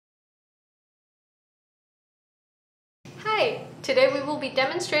Today we will be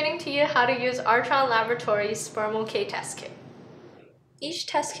demonstrating to you how to use Artron Laboratories SpermOK Test Kit. Each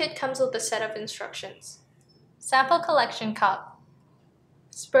test kit comes with a set of instructions. Sample collection cup,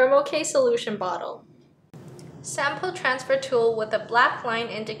 SpermOK solution bottle, sample transfer tool with a black line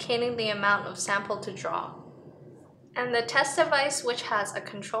indicating the amount of sample to draw, and the test device which has a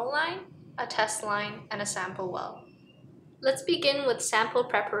control line, a test line, and a sample well. Let's begin with sample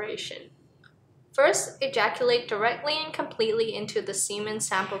preparation. First, ejaculate directly and completely into the semen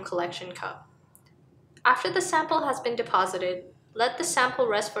sample collection cup. After the sample has been deposited, let the sample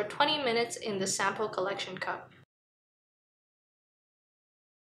rest for 20 minutes in the sample collection cup.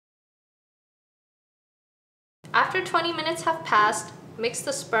 After 20 minutes have passed, mix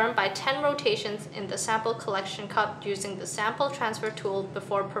the sperm by 10 rotations in the sample collection cup using the sample transfer tool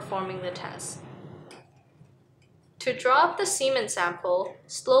before performing the test. To draw up the semen sample,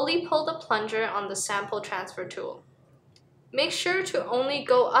 slowly pull the plunger on the sample transfer tool. Make sure to only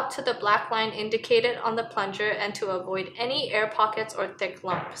go up to the black line indicated on the plunger and to avoid any air pockets or thick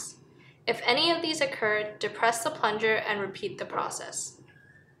lumps. If any of these occur, depress the plunger and repeat the process.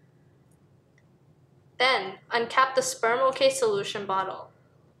 Then, uncap the SpermOK solution bottle,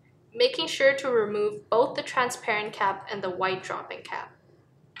 making sure to remove both the transparent cap and the white dropping cap.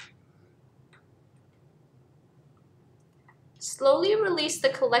 Slowly release the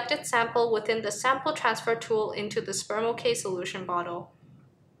collected sample within the sample transfer tool into the SpermOK solution bottle.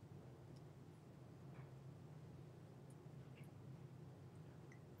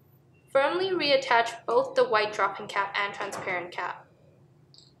 Firmly reattach both the white dropping cap and transparent cap.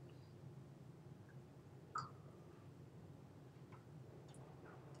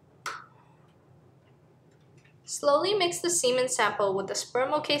 Slowly mix the semen sample with the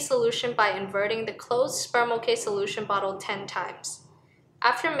SpermOK solution by inverting the closed SpermOK solution bottle 10 times.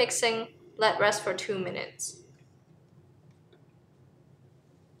 After mixing, let rest for 2 minutes.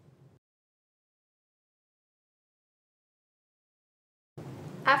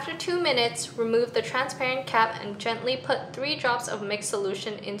 After 2 minutes, remove the transparent cap and gently put 3 drops of mixed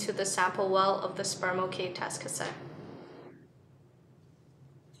solution into the sample well of the SpermOK test cassette.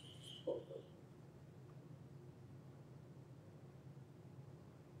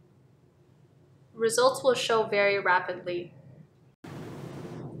 Results will show very rapidly.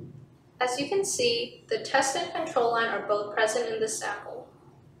 As you can see, the test and control line are both present in the sample.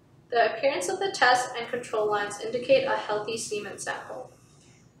 The appearance of the test and control lines indicate a healthy semen sample.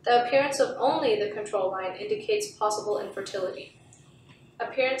 The appearance of only the control line indicates possible infertility.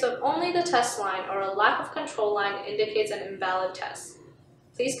 Appearance of only the test line or a lack of control line indicates an invalid test.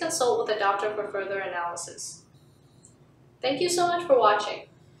 Please consult with a doctor for further analysis. Thank you so much for watching.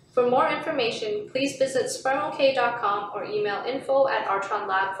 For more information, please visit spermok.com or email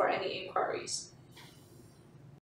info@artronlab for any inquiries.